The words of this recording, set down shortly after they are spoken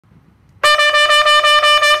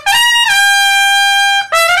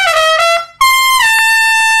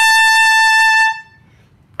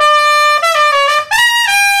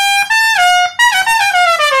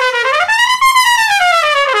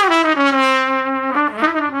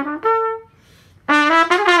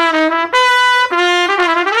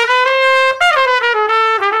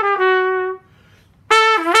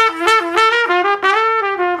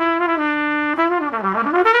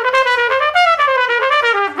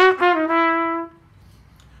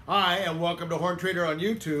and welcome to Horn Trader on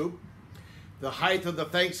YouTube. The height of the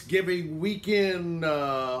Thanksgiving weekend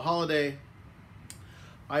holiday,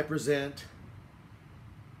 I present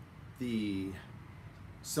the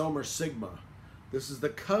Selmer Sigma. This is the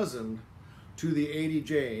cousin to the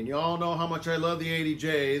 80J, and y'all know how much I love the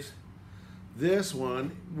 80Js. This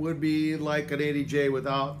one would be like an 80J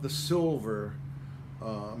without the silver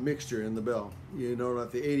mixture in the bell. You know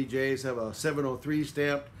that the 80Js have a 703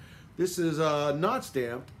 stamped. This is not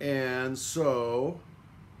stamped, and so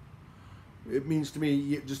it means to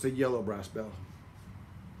me just a yellow brass bell.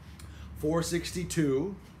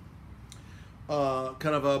 462, kind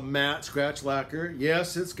of a matte scratch lacquer.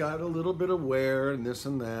 Yes, it's got a little bit of wear and this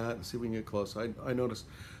and that. Let's see if we can get close. I noticed,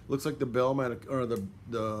 looks like the bell might have, or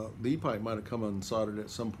the lead pipe might have come unsoldered at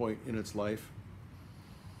some point in its life.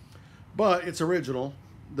 But it's original.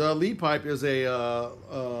 The lead pipe is a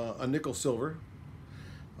nickel silver.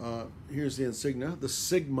 Here's the insignia, the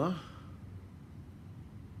Sigma.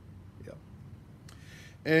 Yep.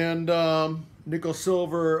 And nickel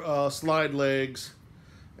silver slide legs,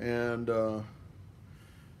 and the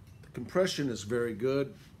compression is very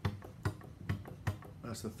good.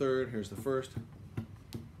 That's the third. Here's the first.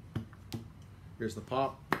 Here's the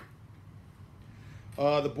pop.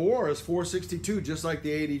 The bore is 462, just like the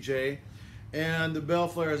 80J, and the bell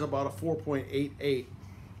flare is about a 4.88,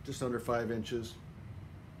 just under 5 inches.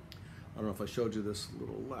 I don't know if I showed you this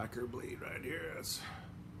little lacquer bleed right here. It's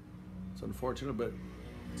unfortunate, but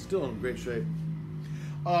it's still in great shape.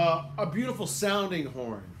 A beautiful sounding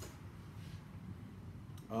horn.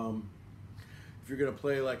 If you're gonna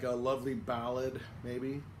play like a lovely ballad,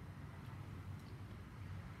 maybe.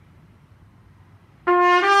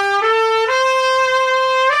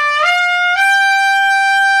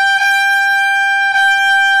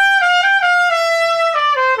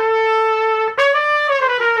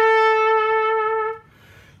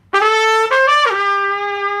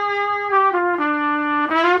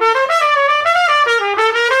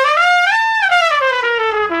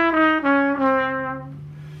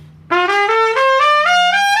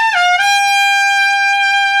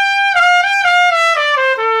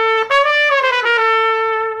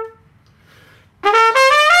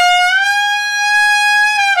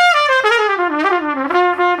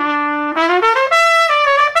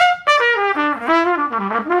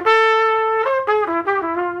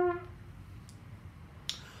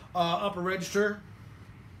 Upper register.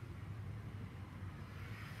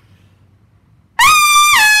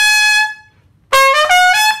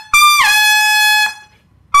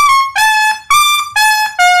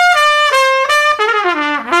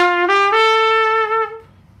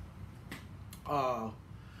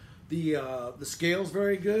 The scale's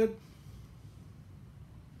very good.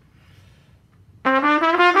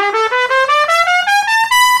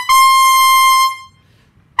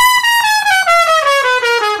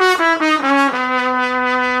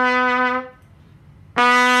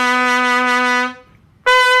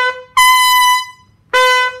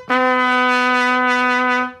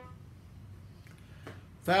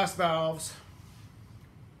 Fast valves.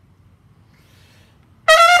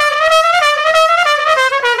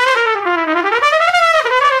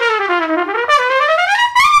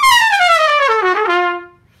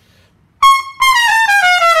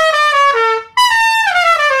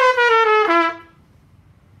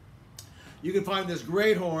 You can find this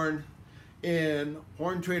great horn in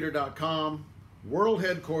horntrader.com, world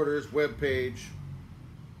headquarters webpage.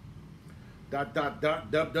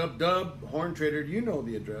 Horn Trader, you know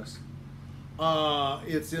the address.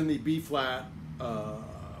 It's in the B-flat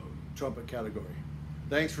trumpet category.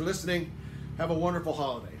 Thanks for listening. Have a wonderful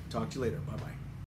holiday. Talk to you later. Bye-bye.